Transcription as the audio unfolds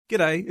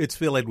G'day, it's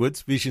Phil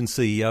Edwards, Vision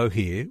CEO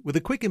here, with a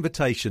quick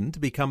invitation to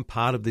become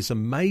part of this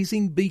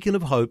amazing beacon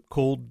of hope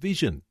called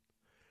Vision.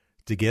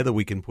 Together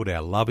we can put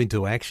our love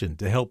into action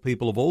to help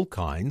people of all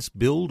kinds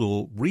build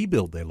or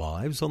rebuild their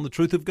lives on the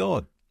truth of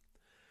God.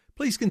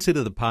 Please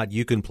consider the part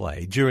you can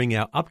play during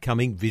our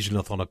upcoming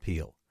Visionathon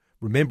appeal,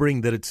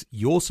 remembering that it's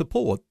your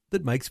support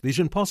that makes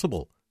Vision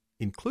possible,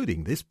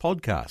 including this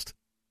podcast.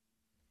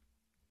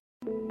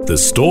 The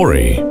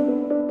story.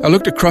 I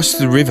looked across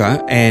the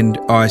river and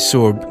I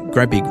saw a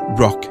great big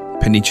rock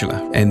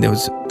peninsula, and there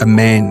was a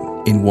man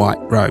in white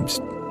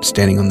robes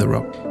standing on the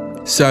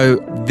rock. So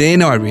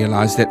then I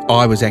realised that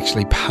I was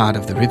actually part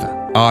of the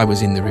river. I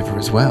was in the river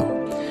as well.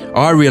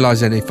 I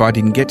realised that if I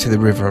didn't get to the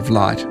river of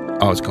light,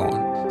 I was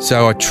gone.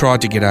 So I tried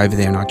to get over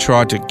there and I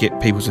tried to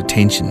get people's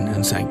attention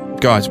and say,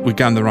 guys, we're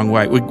going the wrong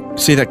way. We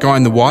see that guy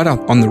in the white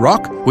on the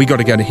rock? We got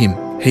to go to him.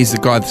 He's the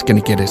guy that's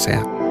going to get us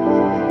out.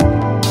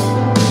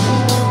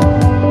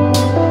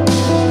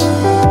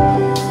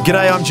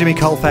 G'day, I'm Jimmy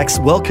Colfax.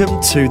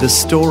 Welcome to The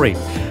Story.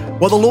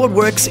 Well, the Lord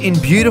works in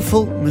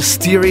beautiful,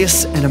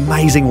 mysterious and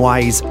amazing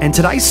ways, and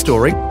today's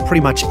story pretty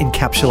much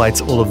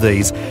encapsulates all of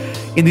these.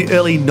 In the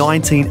early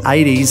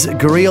 1980s,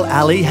 Guryel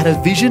Ali had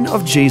a vision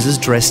of Jesus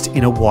dressed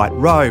in a white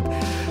robe.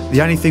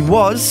 The only thing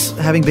was,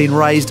 having been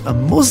raised a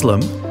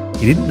Muslim,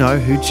 he didn't know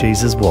who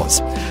Jesus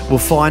was. We'll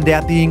find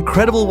out the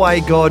incredible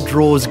way God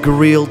draws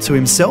Guryel to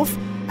himself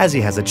as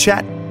he has a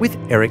chat with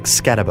Eric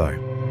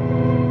Scatterbo.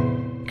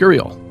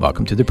 Guryel,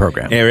 welcome to the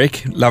program.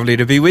 Eric, lovely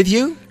to be with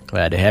you.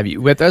 Glad to have you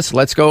with us.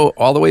 Let's go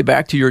all the way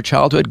back to your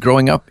childhood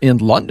growing up in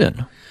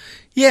London.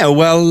 Yeah,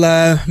 well,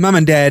 Mum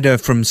and Dad are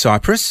from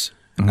Cyprus.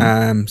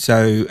 Mm-hmm.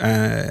 So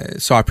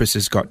Cyprus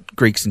has got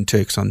Greeks and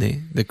Turks on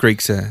there. The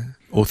Greeks are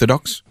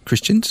Orthodox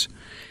Christians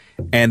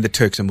and the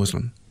Turks are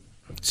Muslim.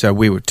 So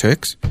we were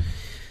Turks.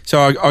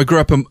 So I grew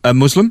up a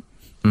Muslim.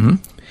 Mm-hmm.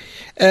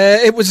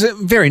 It was a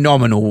very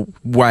nominal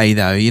way,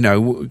 though, you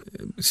know.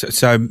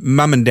 So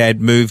Mum and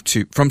Dad moved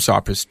from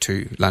Cyprus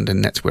to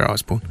London. That's where I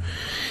was born.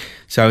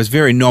 So it was a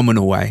very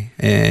nominal way,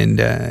 and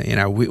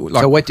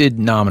So what did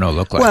nominal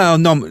look like?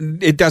 Well,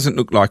 it doesn't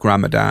look like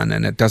Ramadan,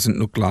 and it doesn't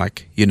look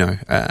like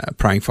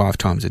praying 5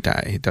 times a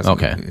day. It doesn't.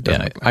 Okay, it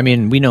doesn't look like I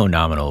mean, we know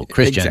nominal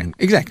Christian.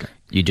 Exactly.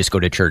 You just go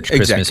to church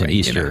Christmas and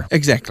Easter.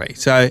 Exactly.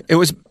 So it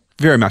was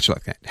very much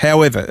like that.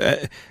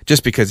 However,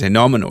 just because they're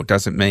nominal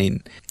doesn't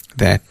mean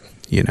that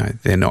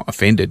they're not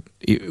offended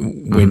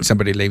when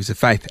somebody leaves the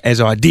faith, as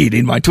I did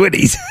in my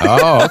 20s.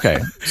 Oh, okay.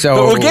 So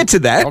but we'll get to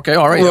that. Okay,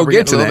 all right. We'll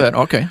get to that.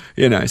 Okay.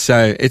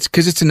 So it's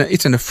because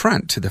it's an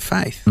affront to the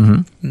faith.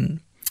 Mm-hmm. Mm.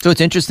 So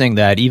it's interesting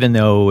that even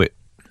though,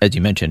 as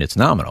you mentioned, it's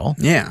nominal.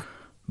 Yeah.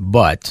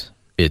 But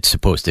it's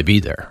supposed to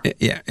be there.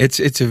 Yeah,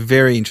 it's a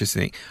very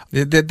interesting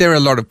thing. There are a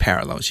lot of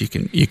parallels you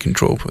can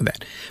draw with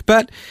that.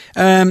 But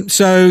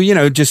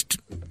just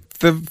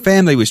the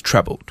family was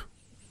troubled.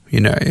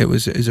 It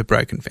was a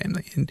broken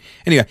family. And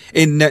anyway,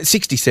 in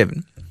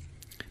 1967,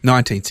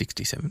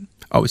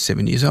 I was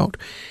 7 years old,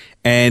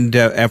 and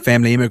our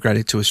family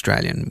immigrated to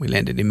Australia, and we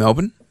landed in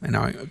Melbourne, and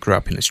I grew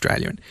up in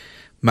Australia, and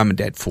Mum and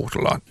Dad fought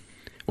a lot.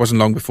 It wasn't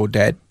long before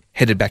Dad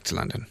headed back to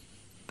London,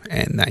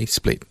 and they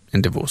split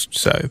and divorced.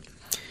 So,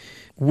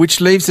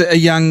 which leaves a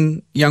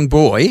young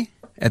boy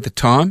at the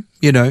time,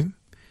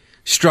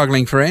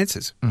 struggling for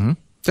answers,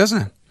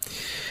 doesn't it?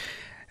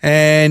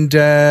 And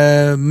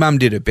Mum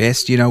did her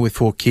best, with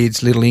 4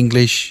 kids, little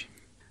English.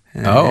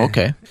 Oh,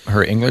 okay.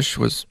 Her English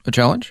was a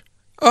challenge?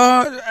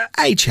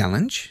 A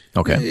challenge.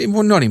 Okay.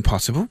 Well, not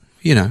impossible,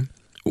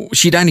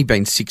 She'd only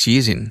been 6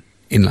 years in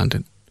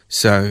London,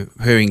 so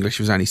her English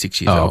was only 6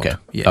 years old. Okay.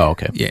 Yeah. Oh,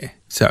 okay. Yeah.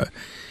 So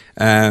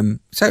it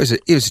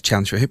was a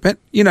challenge for her. But,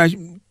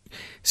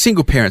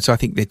 single parents, I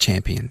think they're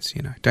champions,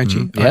 don't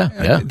you?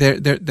 Yeah,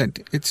 They're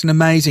it's an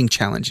amazing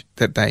challenge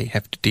that they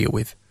have to deal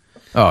with.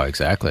 Oh,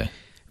 exactly.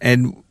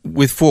 And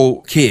with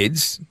 4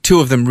 kids,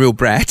 2 of them real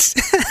brats.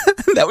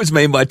 That was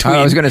me and my twin.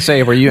 I was going to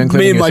say, were you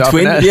including me and my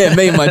twin? Yeah,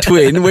 me and my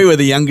twin. We were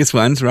the youngest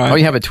ones, right? Oh,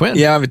 you have a twin?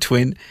 Yeah, I have a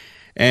twin.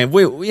 And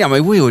we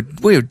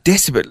were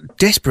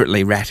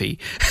desperately ratty.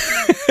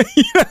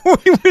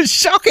 We were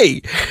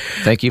shocking.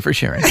 Thank you for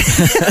sharing.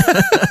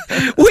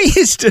 We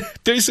used to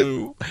do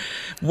some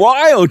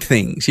wild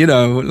things,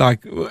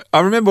 like I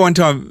remember one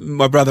time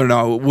my brother and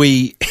I,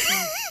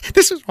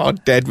 this was while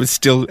Dad was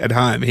still at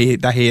home. He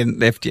hadn't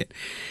left yet.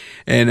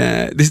 And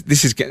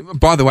this is,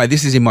 by the way,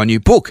 this is in my new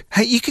book.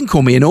 Hey, you can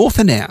call me an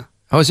author now.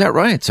 Oh, is that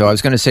right? So I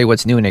was going to say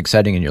what's new and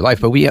exciting in your life,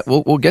 but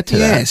we'll get to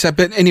that. Yeah. So,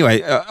 but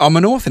anyway, I'm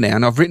an author now,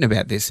 and I've written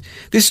about this.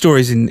 This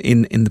story is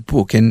in the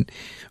book, and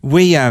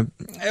we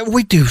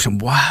do some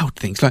wild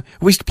things. Like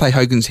we used to play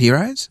Hogan's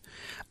Heroes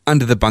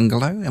under the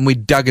bungalow, and we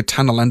dug a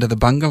tunnel under the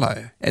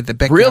bungalow at the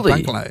back of the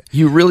bungalow.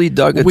 You really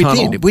dug a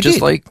tunnel? We just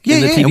did. Like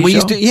in the TV and we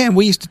show?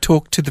 we used to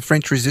talk to the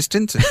French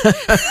Resistance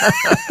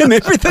and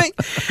everything.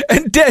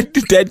 And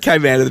Dad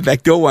came out of the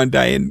back door one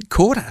day and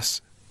caught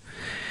us.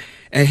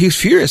 And he was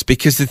furious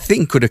because the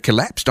thing could have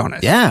collapsed on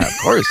us. Yeah, of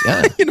course,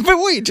 yeah. But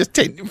we were just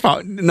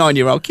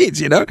 9-year-old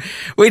kids,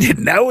 We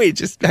didn't know. We were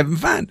just having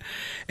fun.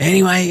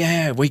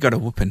 Anyway, we got a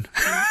whooping.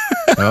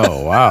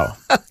 Oh, wow.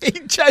 He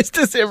chased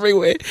us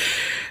everywhere.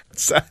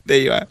 So there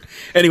you are.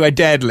 Anyway,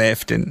 Dad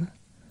left and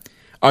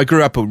I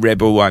grew up a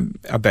rebel. I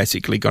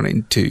basically got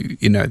into,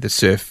 the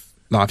surf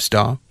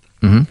lifestyle.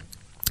 Mm-hmm.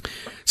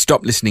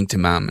 Stopped listening to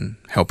Mum and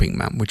helping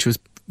Mum, which was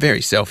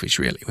very selfish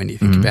really when you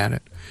think about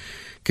it,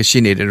 because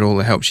she needed all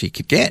the help she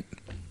could get.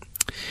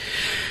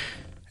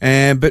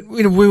 But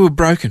we were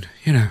broken,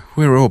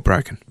 we were all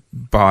broken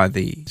by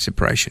the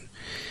separation.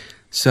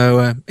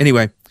 So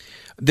anyway,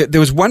 there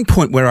was one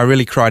point where I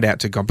really cried out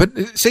to God.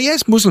 But see,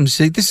 as Muslims,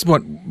 this is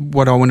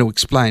what I want to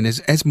explain.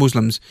 As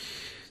Muslims,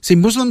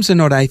 Muslims are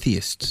not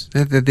atheists.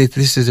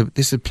 This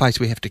is a place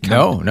we have to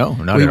come. No,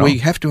 not at all. We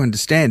have to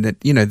understand that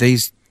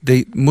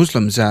the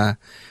Muslims are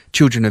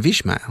children of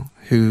Ishmael,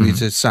 who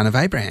is a son of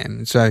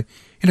Abraham. So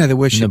they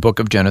worship in the book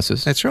of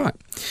Genesis. That's right.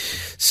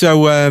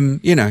 So then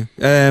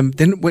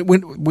we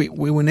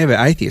were never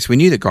atheists. We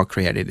knew that God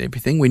created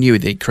everything. We knew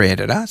that He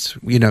created us.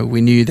 We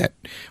knew that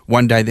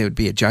one day there would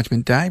be a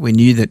judgment day. We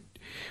knew that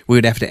we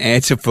would have to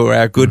answer for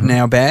our good and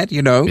our bad.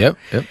 Yep.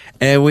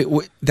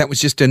 That was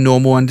just a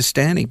normal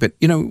understanding. But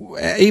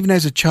even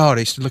as a child,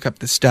 I used to look up at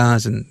the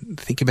stars and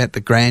think about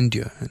the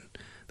grandeur and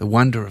the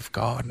wonder of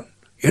God.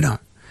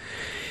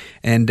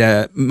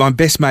 And my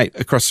best mate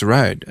across the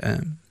road,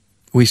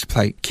 we used to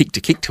play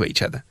kick to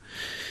each other.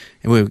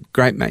 And we were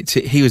great mates.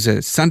 He was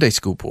a Sunday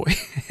school boy,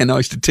 and I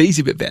used to tease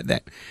him about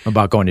that.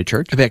 About going to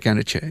church? About going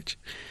to church.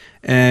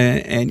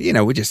 And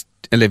we're just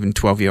 11,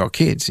 12-year-old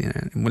kids,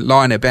 and we'd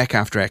lie on our back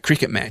after our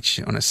cricket match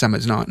on a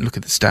summer's night and look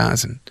at the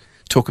stars and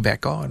talk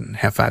about God and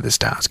how far the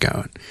stars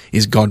go and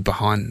is God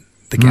behind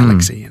the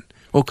galaxy and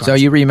all kinds. So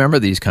you remember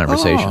these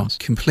conversations?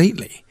 Oh,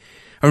 completely.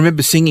 I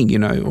remember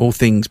singing, all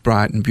things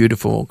bright and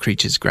beautiful, all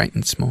creatures great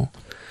and small,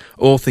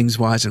 all things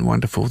wise and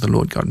wonderful, the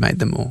Lord God made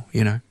them all,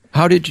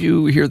 How did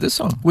you hear this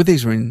song? Well,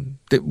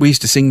 we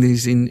used to sing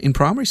these in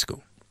primary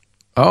school.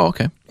 Oh,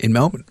 okay. In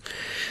Melbourne.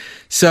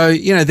 So,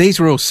 these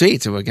were all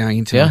seeds that were going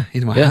into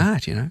my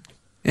heart,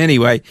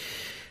 Anyway,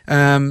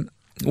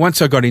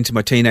 once I got into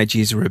my teenage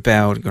years, I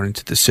rebelled, got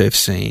into the surf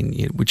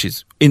scene, which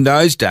is, in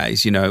those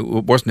days, it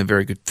wasn't a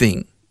very good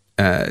thing.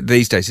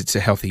 These days it's a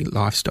healthy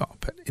lifestyle.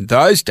 But in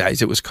those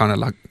days it was kind of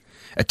like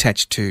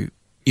attached to,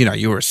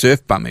 you were a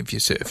surf bum if you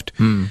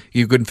surfed.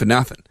 You're good for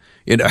nothing,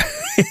 And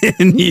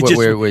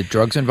were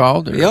drugs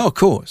involved? Or? Yeah, of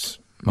course.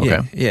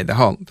 Okay. Yeah, the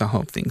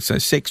whole thing. So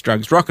sex,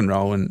 drugs, rock and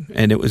roll,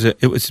 and it was a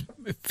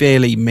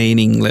fairly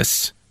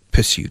meaningless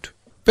pursuit.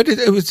 But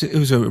it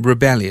was a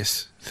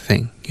rebellious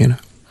thing,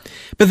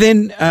 But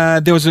then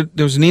there was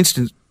an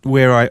instance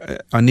where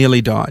I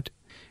nearly died,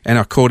 and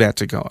I called out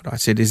to God. I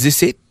said, "Is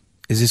this it?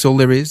 Is this all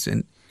there is?"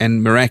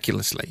 And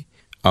miraculously,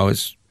 I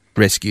was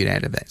rescued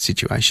out of that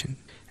situation.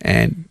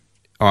 And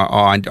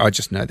I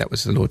just know that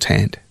was the Lord's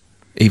hand,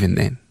 even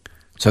then.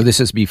 So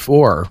this is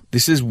before.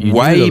 This is you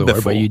way knew the Lord,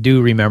 before. But you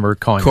do remember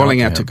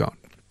calling out to God.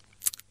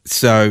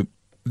 So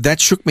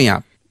that shook me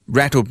up,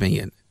 rattled me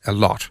a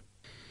lot.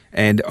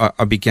 And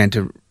I began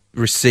to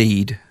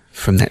recede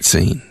from that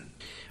scene.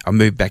 I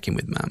moved back in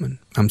with Mum, and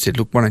Mum said,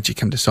 "Look, why don't you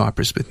come to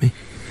Cyprus with me?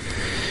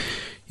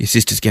 Your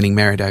sister's getting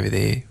married over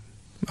there."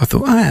 I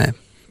thought,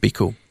 be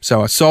cool.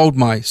 So I sold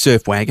my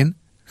surf wagon.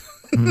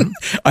 Mm-hmm.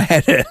 I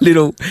had a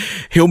little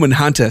Hillman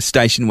Hunter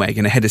station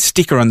wagon. It had a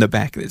sticker on the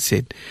back that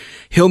said,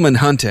 "Hillman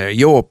Hunter,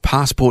 your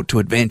passport to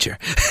adventure."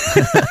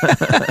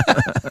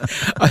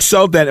 I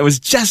sold that. It was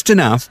just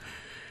enough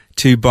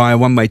to buy a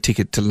one-way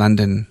ticket to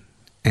London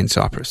and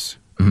Cyprus.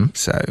 Mm-hmm.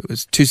 So it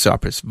was to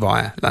Cyprus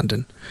via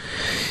London.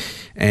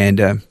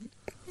 And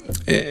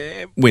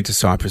went to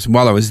Cyprus. And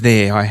while I was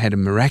there, I had a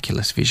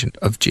miraculous vision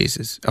of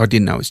Jesus. I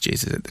didn't know it was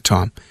Jesus at the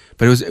time,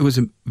 but it was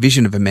a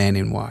vision of a man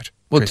in white.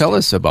 Well, tell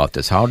us about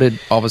this. How did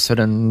all of a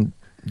sudden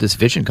this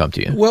vision come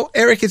to you? Well,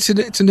 Eric, it's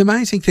an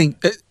amazing thing.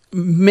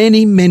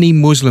 Many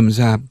Muslims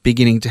are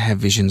beginning to have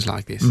visions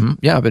like this. Mm-hmm.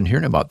 Yeah, I've been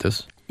hearing about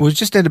this. I was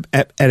just at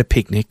a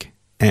picnic,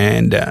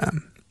 and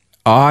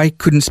I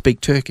couldn't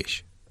speak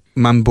Turkish.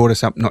 Mum brought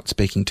us up not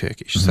speaking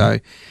Turkish. Mm-hmm. So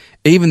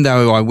even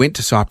though I went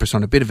to Cyprus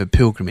on a bit of a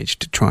pilgrimage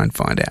to try and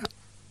find out,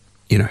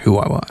 who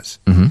I was,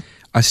 mm-hmm.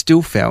 I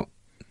still felt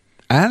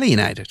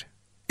alienated,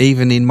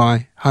 even in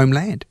my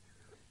homeland,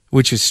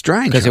 which is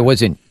strange. Because it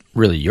wasn't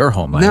really your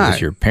homeland, it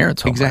was your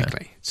parents' homeland.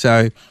 Exactly.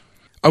 So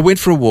I went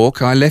for a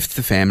walk. I left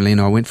the family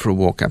and I went for a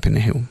walk up in the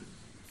hill.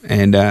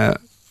 And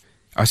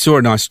I saw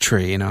a nice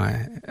tree and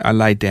I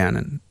laid down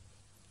and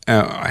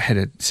I had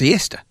a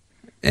siesta.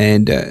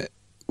 And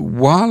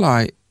while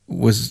I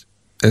was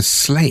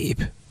asleep,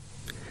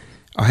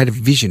 I had a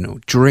vision or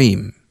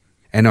dream,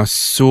 and I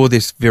saw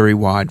this very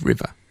wide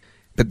river.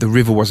 But the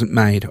river wasn't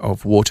made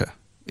of water.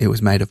 It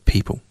was made of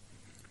people.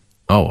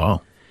 Oh,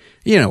 wow.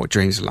 You know what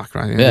dreams are like,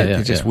 right? Yeah,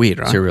 It's just weird,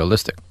 right?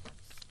 Surrealistic.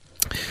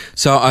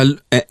 So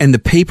and the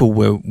people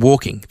were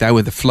walking. They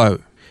were the flow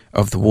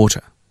of the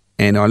water.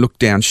 And I looked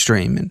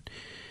downstream and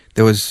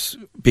there was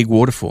a big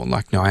waterfall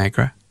like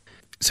Niagara.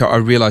 So I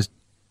realised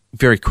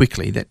very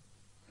quickly that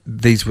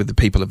these were the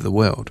people of the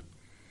world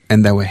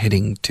and they were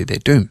heading to their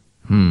doom.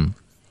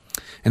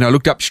 And I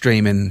looked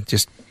upstream and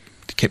just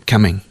kept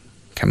coming.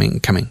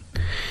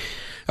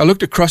 I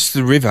looked across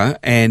the river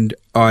and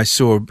I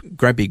saw a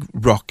great big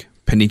rocky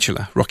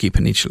peninsula,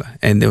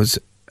 and there was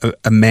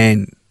a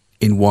man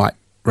in white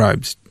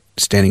robes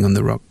standing on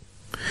the rock.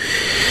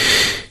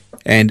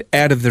 And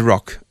out of the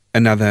rock,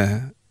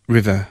 another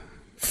river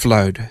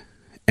flowed,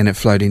 and it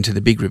flowed into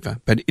the big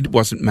river, but it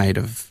wasn't made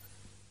of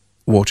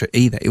water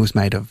either. It was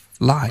made of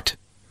light.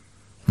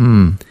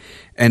 And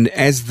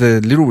as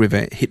the little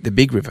river hit the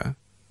big river,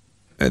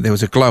 there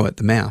was a glow at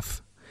the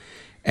mouth,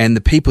 and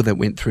the people that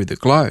went through the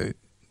glow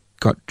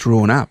got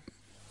drawn up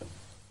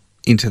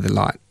into the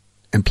light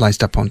and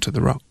placed up onto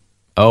the rock.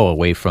 Oh,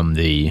 away from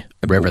the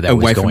river that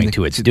was going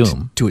to its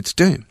doom. To its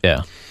doom.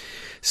 Yeah.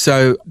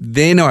 So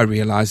then I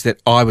realised that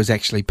I was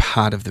actually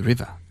part of the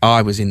river.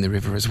 I was in the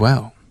river as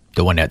well.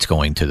 The one that's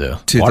going to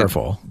the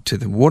waterfall. To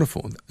the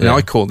waterfall. And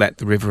I call that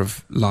the river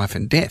of life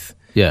and death.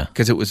 Yeah.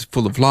 Because it was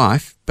full of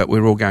life, but we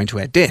were all going to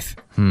our death.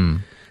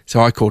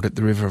 So I called it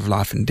the river of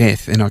life and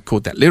death, and I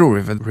called that little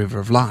river the river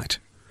of light.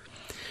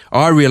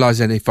 I realised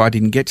that if I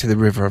didn't get to the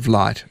river of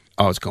light,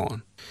 I was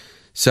gone.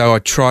 So I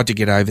tried to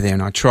get over there,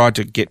 and I tried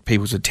to get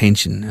people's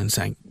attention and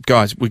saying,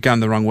 guys, we're going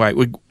the wrong way.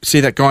 We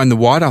see that guy in the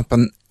white up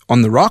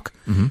on the rock?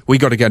 We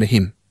got to go to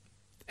him.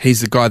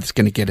 He's the guy that's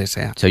going to get us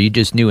out. So you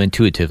just knew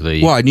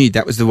intuitively. Well, I knew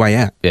that was the way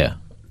out. Yeah.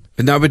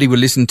 But nobody would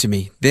listen to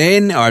me.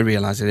 Then I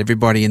realised that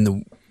everybody in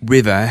the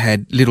river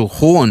had little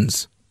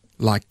horns,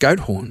 like goat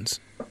horns,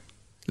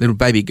 little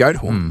baby goat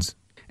horns.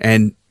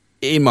 And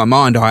in my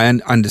mind, I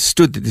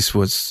understood that this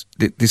was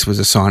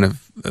a sign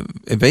of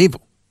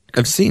evil,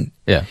 of sin.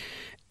 Yeah.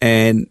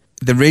 And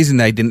the reason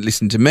they didn't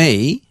listen to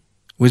me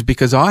was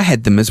because I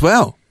had them as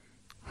well.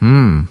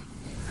 And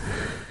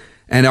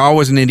I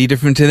wasn't any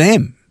different to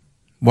them.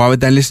 Why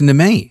would they listen to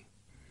me?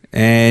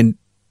 And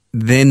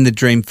then the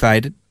dream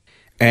faded,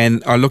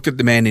 and I looked at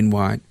the man in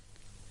white,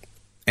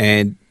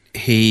 and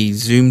he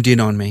zoomed in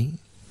on me,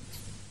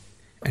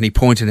 and he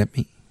pointed at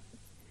me,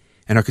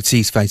 and I could see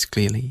his face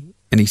clearly.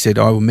 And he said,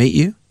 I will meet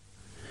you,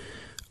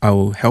 I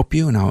will help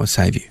you, and I will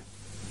save you.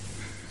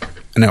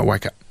 And I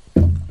woke up.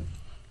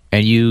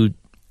 And you,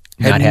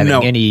 not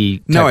having any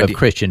type of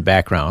Christian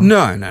background, no,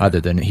 other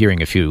than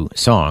hearing a few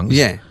songs,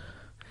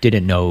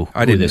 didn't know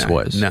who this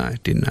was. No,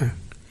 didn't know.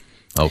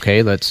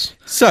 Okay, let's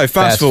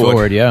fast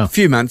forward. Yeah, a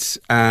few months.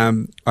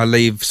 I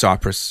leave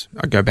Cyprus.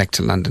 I go back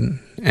to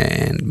London,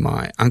 and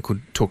my uncle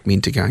talked me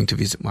into going to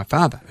visit my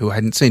father, who I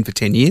hadn't seen for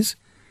 10 years.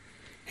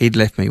 He'd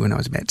left me when I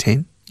was about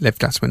 10.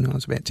 Left us when I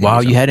was about 10. Wow,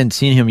 you hadn't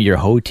seen him your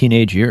whole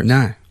teenage years?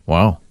 No.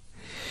 Wow.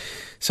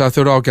 So I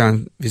thought I'll go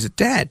and visit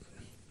Dad.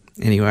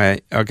 Anyway,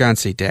 I'll go and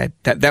see Dad.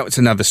 That was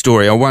another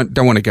story. I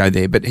don't want to go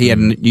there, but he had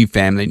a new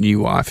family, new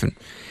wife, and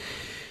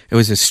it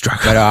was a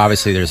struggle. But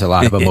obviously there's a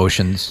lot of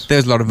emotions.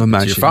 There's a lot of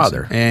emotions. It's your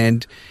father.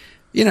 And,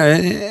 you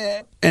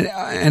know,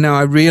 and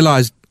I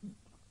realised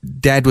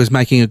Dad was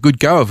making a good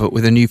go of it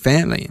with a new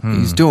family.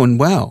 He's doing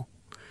well.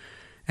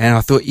 And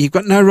I thought, you've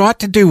got no right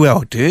to do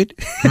well, dude.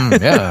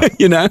 Yeah.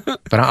 You know?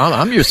 But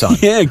I'm your son.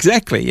 Yeah,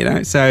 exactly. You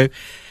know, so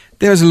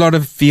there was a lot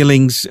of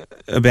feelings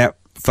about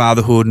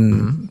fatherhood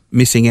and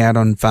missing out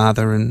on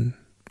father and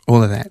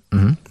all of that.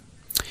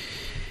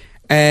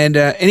 And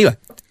anyway,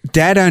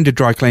 Dad owned a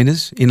dry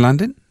cleaners in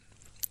London.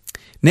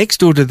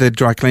 Next door to the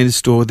dry cleaners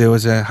store, there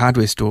was a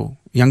hardware store.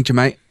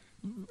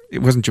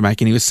 It wasn't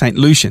Jamaican, he was St.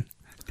 Lucian.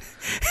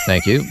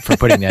 Thank you for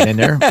putting that in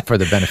there for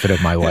the benefit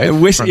of my wife.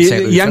 From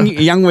St.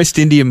 Lucia. Young West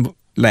Indian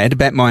lad,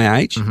 about my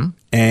age,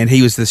 and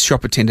he was the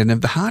shop attendant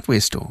of the hardware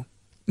store.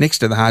 Next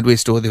to the hardware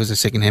store, there was a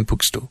second-hand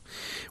bookstore.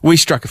 We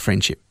struck a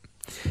friendship.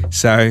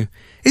 So,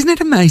 isn't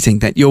it amazing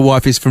that your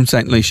wife is from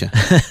St. Lucia?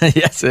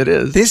 Yes, it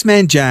is. This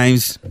man,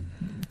 James,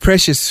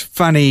 precious,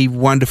 funny,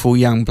 wonderful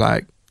young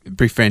bloke,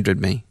 befriended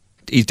me.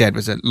 His dad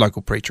was a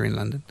local preacher in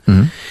London.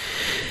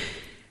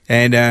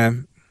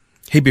 And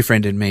he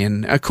befriended me.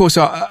 And, of course,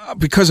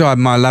 because of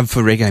my love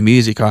for reggae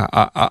music,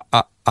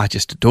 I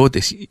just adored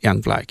this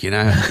young bloke, you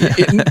know,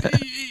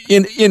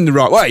 in the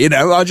right way, you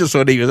know. I just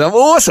thought he was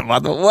awesome. I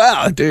thought,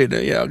 wow, dude,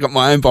 you know, I got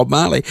my own Bob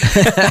Marley. Do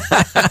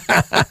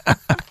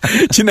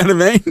you know what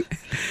I mean?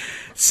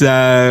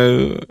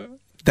 So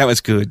that was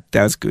good.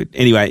 That was good.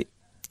 Anyway,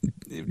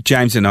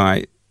 James and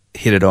I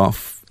hit it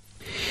off.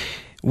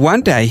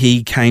 One day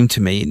he came to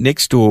me.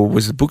 Next door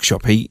was a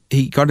bookshop. He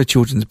got a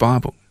children's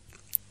Bible,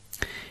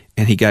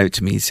 and he gave it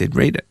to me. He said,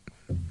 read it.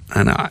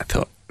 And I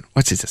thought,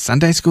 what's this, a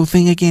Sunday school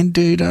thing again,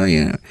 dude? Oh,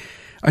 you know,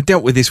 I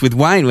dealt with this with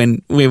Wayne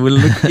when we were,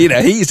 you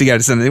know, he used to go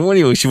to Sunday.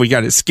 Should we go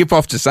to skip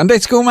off to Sunday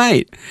school,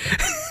 mate?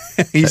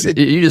 He said,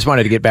 you just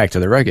wanted to get back to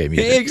the reggae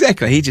music. Yeah,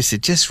 exactly. He just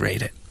said, just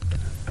read it.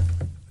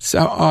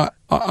 So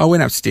I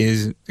went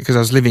upstairs because I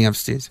was living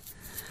upstairs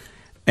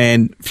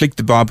and flicked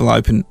the Bible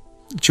open,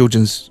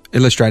 children's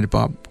illustrated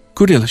Bible,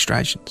 good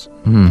illustrations.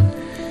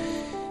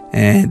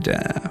 And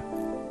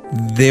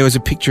there was a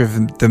picture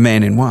of the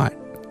man in white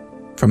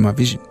from my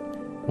vision.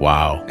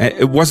 Wow.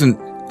 It wasn't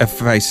a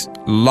face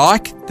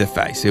like the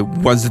face. It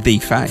was the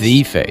face.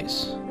 The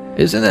face.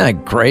 Isn't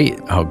that great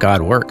how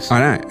God works? I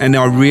know. And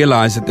I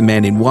realised that the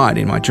man in white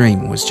in my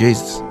dream was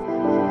Jesus.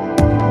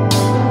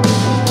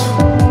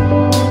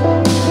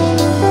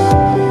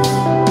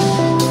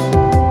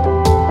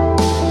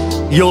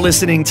 You're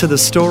listening to The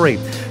Story.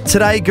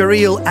 Today,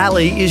 Guryel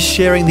Ali is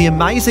sharing the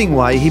amazing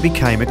way he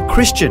became a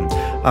Christian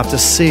after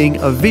seeing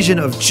a vision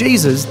of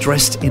Jesus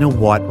dressed in a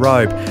white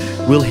robe.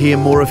 We'll hear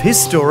more of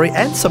his story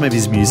and some of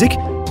his music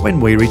when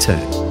we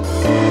return.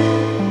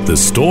 The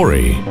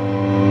Story.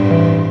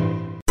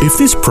 If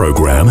this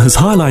program has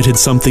highlighted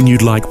something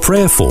you'd like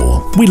prayer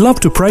for, we'd love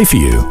to pray for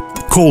you.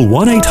 Call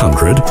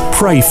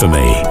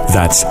 1-800-PRAY-FOR-ME.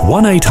 That's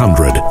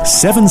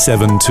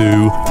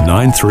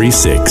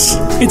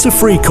 1-800-772-936. It's a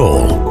free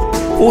call.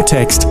 Or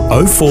text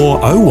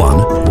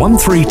 0401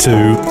 132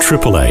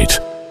 888.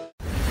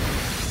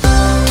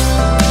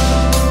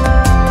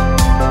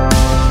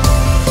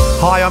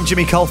 Hi, I'm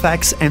Jimmy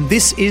Colfax, and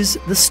this is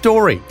The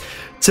Story.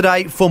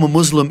 Today, former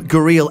Muslim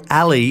Guryel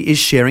Ali is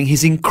sharing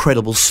his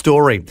incredible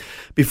story.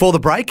 Before the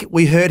break,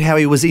 we heard how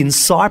he was in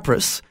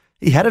Cyprus.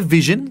 He had a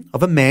vision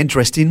of a man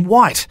dressed in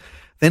white.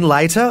 Then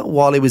later,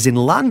 while he was in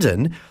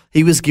London,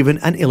 he was given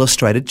an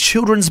illustrated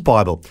children's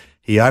Bible.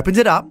 He opened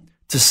it up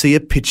to see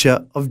a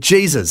picture of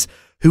Jesus,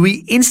 who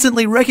he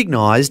instantly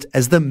recognised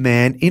as the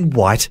man in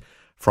white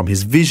from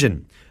his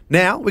vision.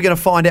 Now, we're going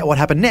to find out what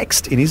happened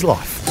next in his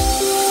life.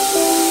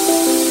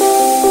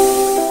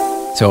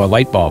 So a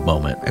light bulb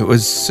moment. It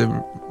was a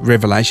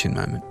revelation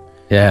moment.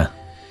 Yeah.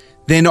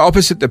 Then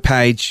opposite the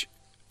page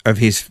of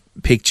his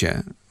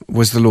picture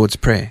was the Lord's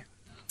Prayer.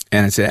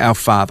 And it said, Our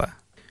Father,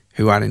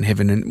 who art in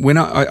heaven. And when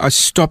I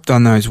stopped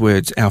on those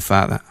words, Our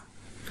Father,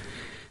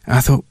 I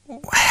thought,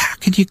 how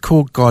can you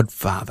call God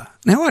Father?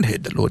 Now, I'd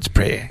heard the Lord's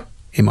Prayer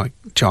in my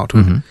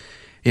childhood. Mm-hmm.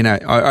 You know,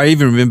 I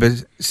even remember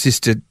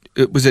Sister,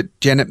 was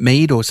it Janet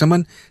Mead or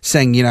someone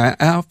saying, you know,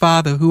 Our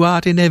Father who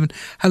art in heaven.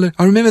 Hello.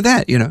 I remember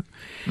that, you know.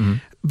 Mm-hmm.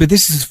 But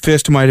this is the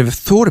first time I'd ever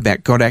thought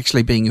about God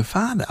actually being your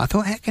father. I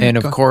thought, how can And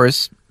God... of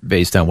course,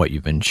 based on what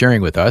you've been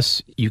sharing with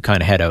us, you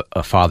kind of had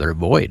a father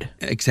void.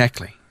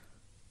 Exactly.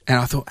 And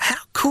I thought,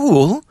 how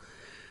cool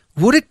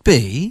would it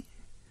be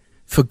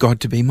for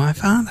God to be my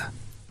father?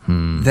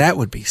 That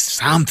would be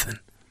something.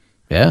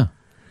 Yeah.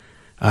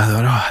 I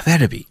thought, oh,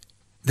 that'd be...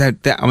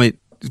 That. I mean,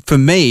 for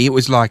me, it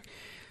was like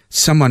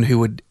someone who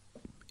would...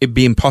 It'd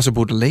be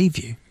impossible to leave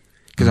you.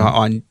 Because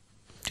I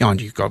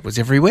knew God was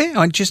everywhere.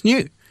 I just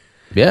knew.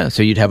 Yeah,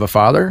 so you'd have a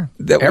father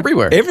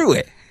everywhere.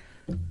 Everywhere.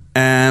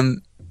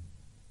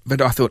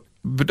 But I thought...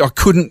 But I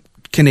couldn't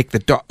connect the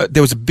dot.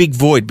 There was a big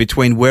void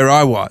between where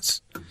I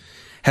was,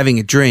 having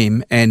a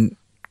dream, and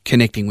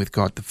connecting with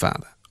God the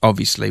Father.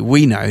 Obviously,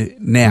 we know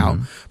now,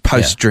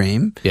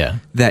 post-dream,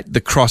 that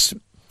the cross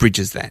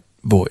bridges that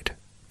void,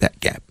 that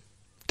gap,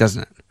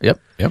 doesn't it?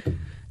 Yep.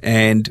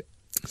 And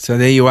so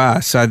there you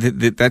are. So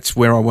that's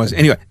where I was.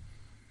 Anyway,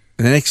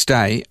 the next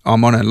day,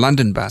 I'm on a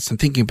London bus and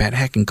thinking about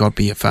how can God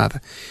be a father.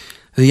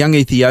 The young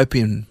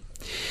Ethiopian,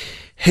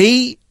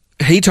 he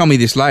told me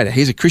this later.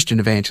 He's a Christian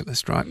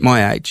evangelist, right?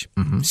 My age,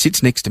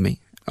 sits next to me.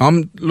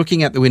 I'm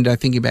looking out the window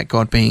thinking about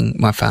God being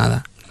my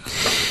father.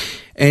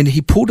 And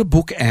he pulled a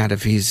book out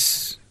of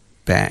his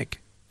bag.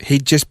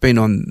 He'd just been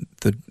on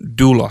the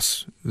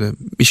Doulos, the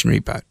missionary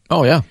boat.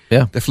 Oh, yeah.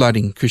 The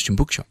floating Christian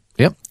bookshop.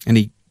 Yep. And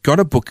he got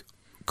a book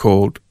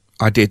called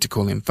I Dared to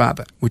Call Him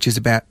Father, which is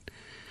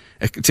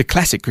it's a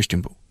classic Christian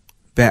book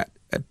about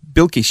a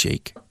Bilki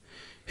sheik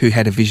who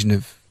had a vision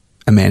of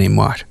a man in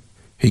white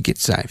who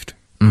gets saved.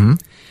 Mm-hmm.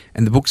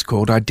 And the book's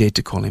called I Dared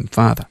to Call Him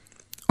Father.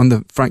 On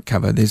the front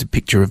cover, there's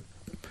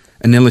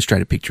an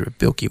illustrated picture of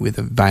Bilki with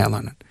a veil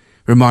on it.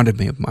 Reminded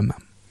me of my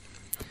mum.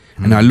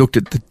 And I looked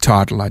at the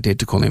title, I Dared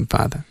to Call Him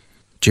Father,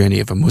 Journey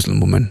of a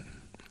Muslim Woman.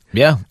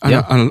 Yeah.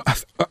 I'm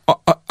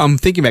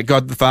thinking about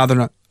God the Father,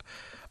 and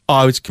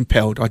I was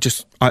compelled. I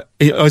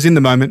was in the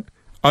moment.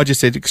 I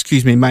just said,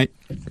 excuse me, mate,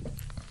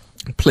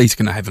 please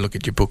can I have a look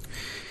at your book?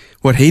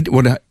 What I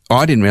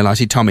didn't realise,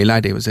 he told me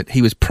later, was that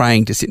he was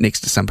praying to sit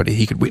next to somebody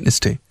he could witness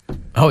to.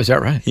 Oh, is that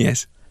right?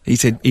 Yes.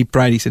 He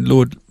prayed, he said,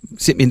 Lord,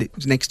 sit me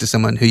next to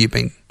someone who you've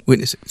been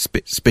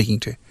speaking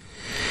to.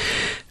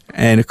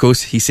 And of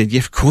course, he said,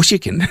 yeah, of course you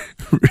can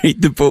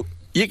read the book.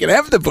 You can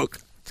have the book.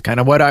 It's kind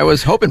of what I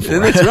was hoping for.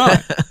 That's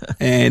right.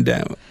 And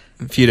a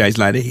few days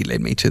later, he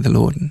led me to the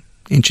Lord and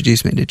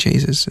introduced me to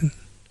Jesus.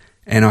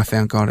 And I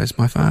found God as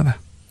my father.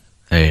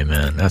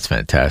 Amen. That's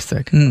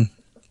fantastic.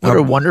 What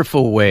a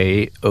wonderful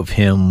way of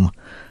him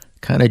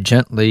kind of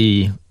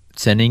gently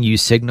sending you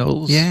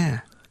signals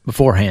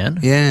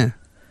beforehand. Yeah.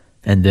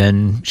 And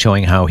then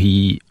showing how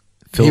he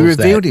feels. He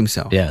revealed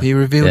himself. Yeah. He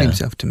revealed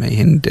himself to me.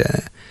 And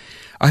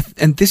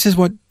this is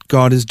what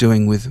God is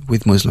doing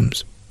with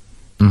Muslims.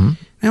 Mm-hmm.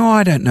 Now,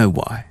 I don't know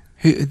why.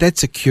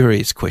 That's a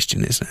curious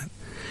question, isn't it?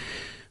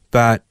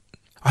 But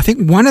I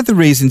think one of the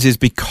reasons is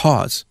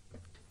because,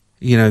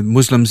 you know,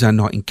 Muslims are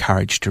not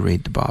encouraged to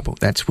read the Bible.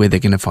 That's where they're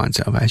going to find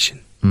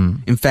salvation.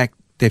 In fact,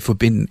 they're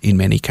forbidden in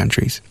many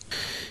countries.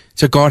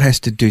 So God has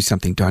to do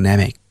something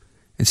dynamic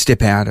and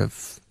step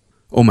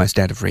almost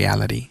out of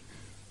reality,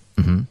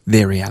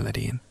 their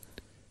reality, and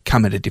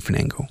come at a different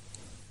angle.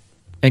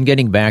 And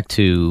getting back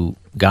to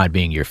God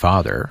being your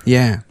father.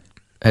 Yeah.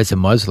 As a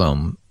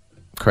Muslim,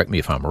 correct me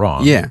if I'm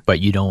wrong. Yeah. But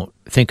you don't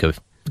think of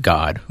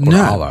God or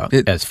Allah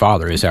as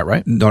father, is that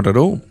right? Not at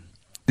all.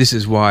 This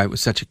is why it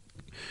was such a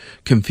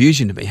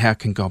confusion to me. How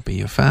can God be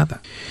your father?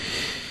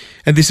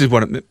 And this is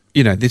what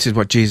this is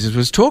what Jesus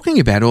was talking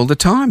about all the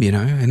time.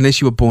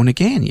 Unless you were born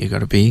again, you got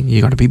to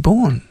be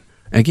born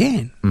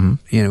again.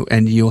 Mm-hmm.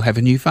 And you'll have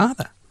a new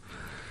father.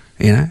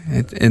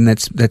 And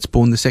that's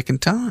born the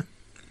second time.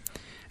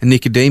 And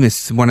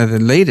Nicodemus, one of the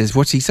leaders,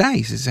 what's he say?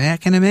 He says, "How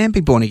can a man be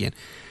born again?"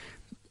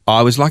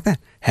 I was like that.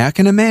 How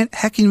can a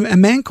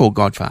man call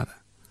God Father?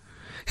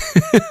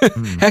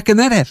 How can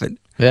that happen?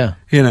 Yeah.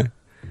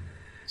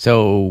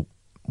 So,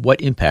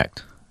 what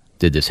impact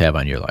did this have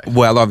on your life?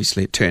 Well,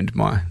 obviously it turned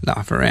my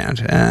life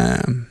around.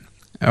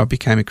 I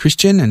became a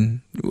Christian and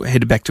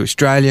headed back to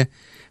Australia,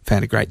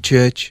 found a great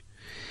church,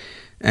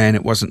 and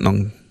it wasn't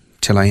long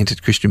till I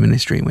entered Christian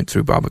ministry and went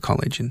through Bible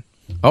college. And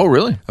oh,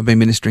 really? I've been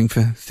ministering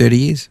for 30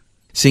 years,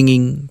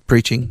 singing,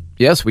 preaching.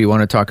 Yes, we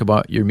want to talk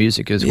about your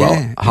music as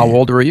well. How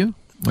old were you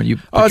when you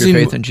put your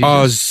faith in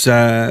Jesus?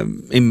 I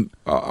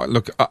was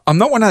look, I'm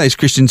not one of those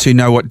Christians who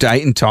know what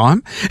date and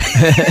time.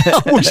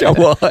 I wish I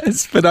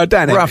was, but I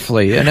don't.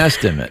 Roughly an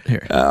estimate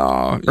here.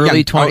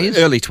 Early 20s?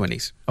 Early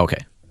 20s.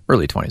 Okay.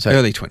 Early 20s.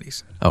 Early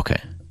 20s.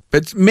 Okay.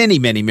 But many,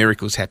 many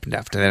miracles happened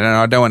after that, and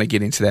I don't want to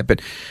get into that.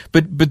 But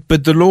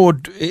the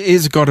Lord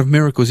is a God of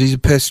miracles. He's a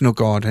personal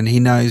God, and He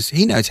knows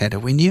how to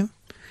win you.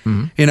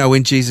 Mm-hmm.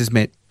 When Jesus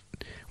met,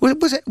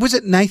 was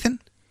it Nathan?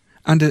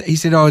 He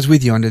said, "I was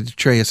with you under the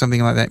tree," or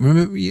something like that.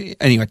 Remember?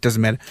 Anyway, it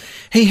doesn't matter.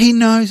 He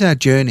knows our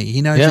journey.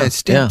 He knows our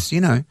steps.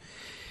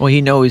 Well,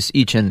 He knows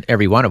each and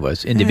every one of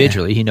us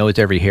individually. He knows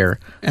every hair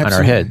on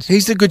our heads.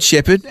 He's the good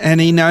shepherd,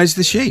 and He knows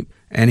the sheep,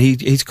 and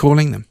He's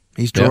calling them.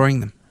 He's drawing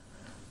them.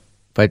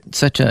 But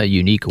such a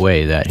unique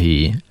way that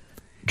He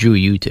drew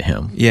you to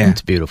Him. Yeah,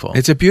 it's beautiful.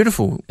 It's a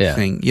beautiful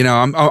thing.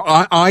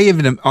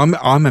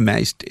 I'm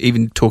amazed,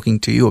 even talking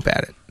to you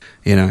about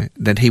it.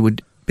 That He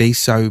would be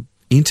so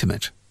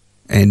intimate.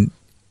 And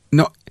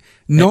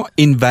not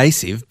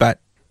invasive, but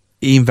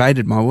He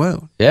invaded my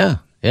world. Yeah.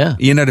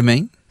 You know what I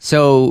mean?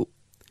 So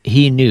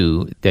He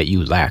knew that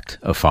you lacked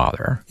a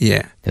father.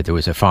 Yeah. That there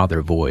was a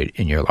father void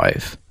in your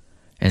life.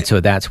 And so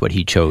that's what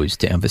He chose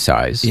to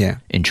emphasize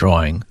in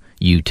drawing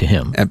you to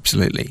Him.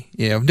 Absolutely.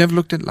 Yeah, I've never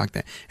looked at it like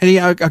that. And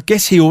I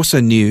guess He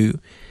also knew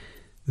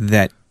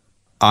that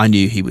I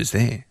knew He was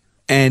there.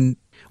 And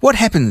what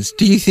happens,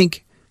 do you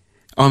think...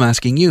 I'm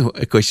asking you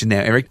a question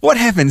now, Eric. What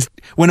happens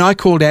when I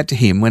called out to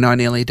Him when I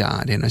nearly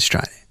died in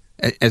Australia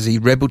as a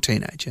rebel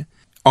teenager?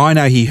 I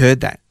know He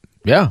heard that.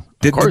 Yeah,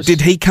 of course.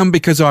 Did He come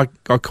because I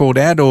called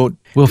out, or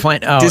we'll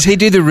find out? Does He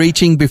do the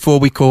reaching before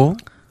we call?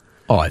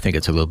 Oh, I think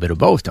it's a little bit of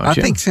both, don't you? I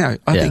think so.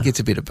 I think it's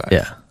a bit of both.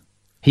 Yeah,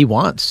 He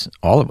wants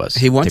all of us.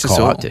 He wants to us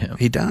call all. out to Him.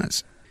 He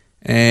does.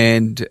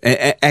 And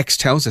Acts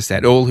tells us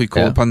that all who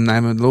call upon the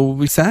name of the Lord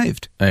will be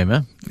saved.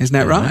 Amen. Isn't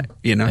that right?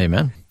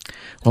 Amen.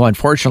 Well,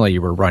 unfortunately,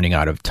 we're running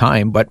out of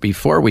time, but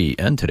before we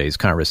end today's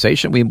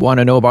conversation, we want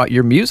to know about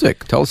your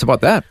music. Tell us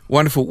about that.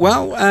 Wonderful.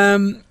 Well,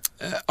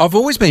 I've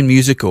always been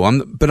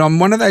musical, but I'm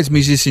one of those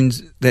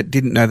musicians that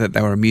didn't know that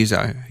they were a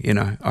muso.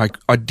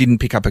 I didn't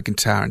pick up a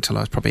guitar until I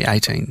was probably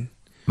 18.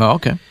 Oh,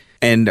 okay.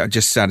 And I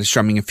just started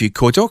strumming a few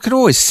chords. I could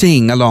always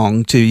sing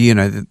along to,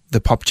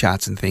 the pop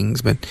charts and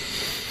things, but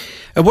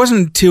it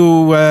wasn't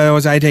until I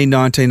was 18,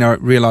 19 I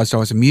realised I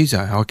was a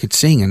muso. I could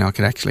sing and I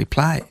could actually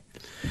play.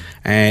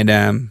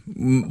 And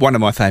one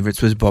of my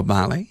favourites was Bob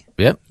Marley.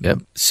 Yep.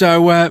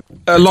 So a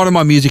lot of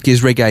my music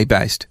is reggae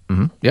based.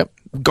 Mm-hmm. Yep.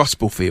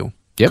 Gospel feel.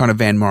 Yep. Kind of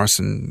Van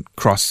Morrison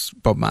cross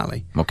Bob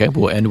Marley. Okay,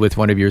 we'll end with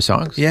one of your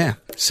songs. Yeah.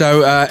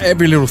 So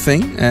Every Little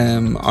Thing.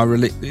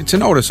 It's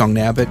an older song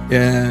now, but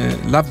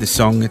love this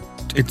song.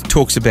 It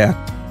talks about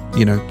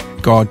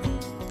God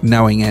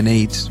knowing our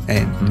needs,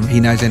 and He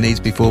knows our needs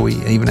before we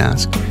even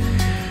ask.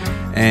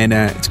 And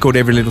it's called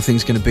Every Little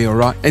Thing's Going to Be All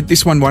Right.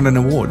 This one won an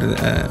award,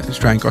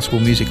 Australian Gospel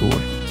Music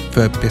Award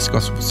for Best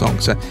Gospel Song.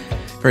 So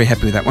very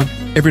happy with that one.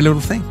 Every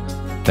Little Thing.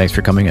 Thanks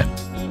for coming in.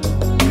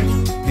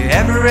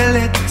 Every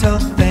little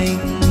thing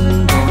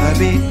gonna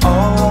be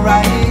all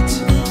right.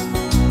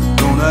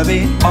 Gonna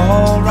be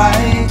all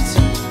right.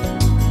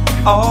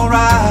 All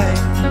right.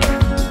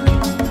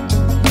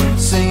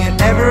 Singing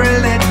every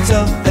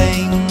little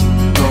thing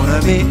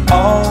gonna be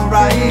all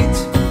right.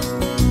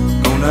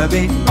 Gonna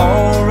be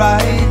all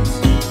right.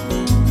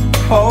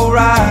 All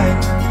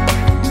right.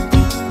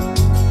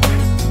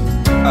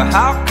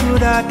 How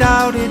could I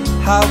doubt it?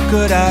 How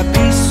could I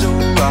be so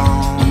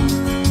wrong?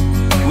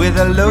 With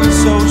a love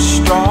so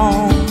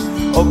strong,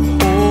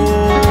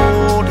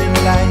 upholding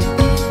light.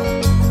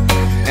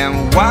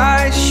 And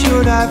why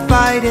should I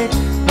fight it?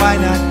 Why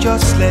not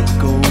just let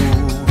go?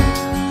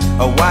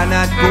 Or why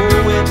not go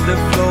with the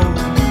flow?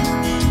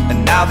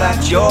 And now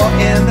that you're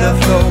in the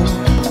flow,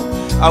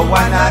 or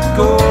why not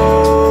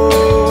go?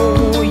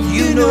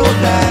 You know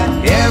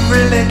that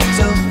every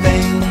little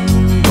thing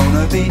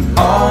gonna be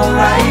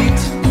alright.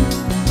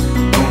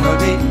 Gonna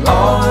be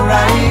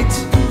alright.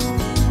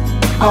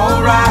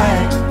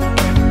 Alright.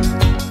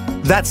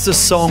 That's the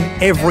song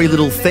Every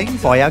Little Thing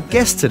by our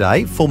guest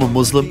today, former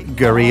Muslim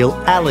Guryel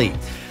Ali.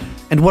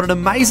 And what an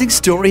amazing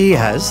story he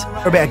has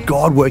about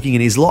God working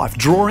in his life,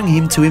 drawing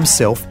him to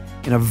Himself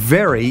in a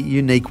very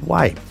unique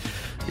way.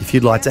 If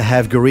you'd like to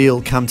have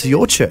Guryel come to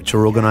your church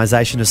or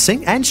organisation to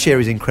sing and share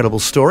his incredible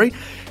story,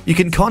 you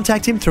can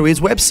contact him through his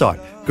website,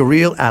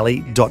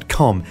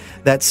 Guryelali.com.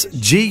 That's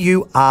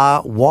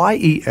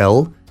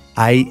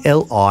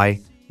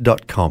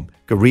GURYELALI.com.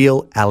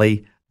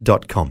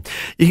 GuryelAli.com.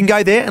 You can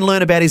go there and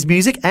learn about his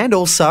music and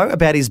also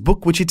about his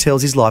book, which he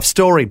tells his life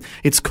story.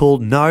 It's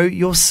called Know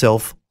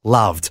Yourself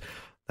Loved.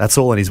 That's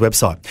all on his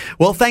website.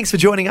 Well, thanks for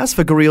joining us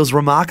for Guryel's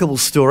remarkable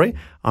story.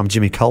 I'm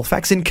Jimmy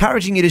Colfax,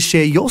 encouraging you to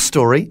share your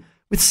story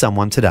with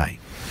someone today.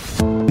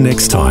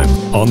 Next time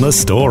on The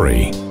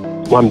Story.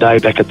 One day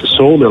back at the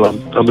sawmill,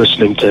 I'm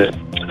listening to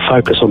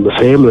Focus on the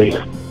Family.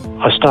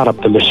 I start up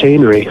the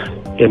machinery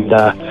and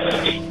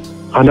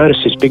I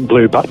noticed this big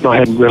blue button I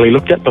hadn't really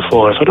looked at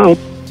before. I thought, oh,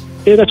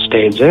 yeah, that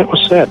stands out.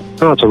 What's that?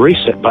 Oh, it's a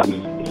reset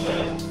button.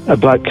 A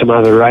bloke came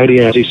over the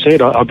radio, as he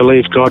said, I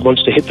believe God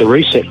wants to hit the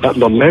reset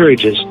button on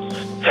marriages.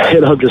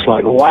 And I'm just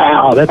like,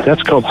 wow,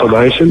 that's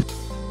confirmation.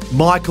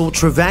 Michael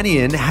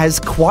Trevanian has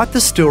quite the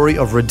story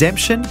of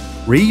redemption,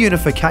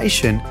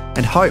 reunification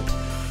and hope.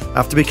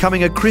 After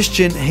becoming a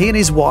Christian, he and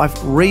his wife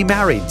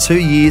remarried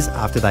 2 years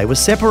after they were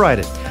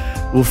separated.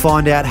 We'll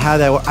find out how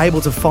they were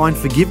able to find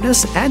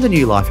forgiveness and a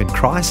new life in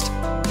Christ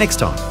next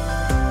time.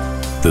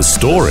 The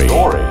Story.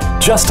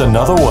 Just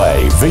another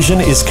way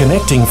Vision is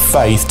connecting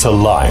faith to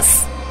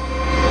life.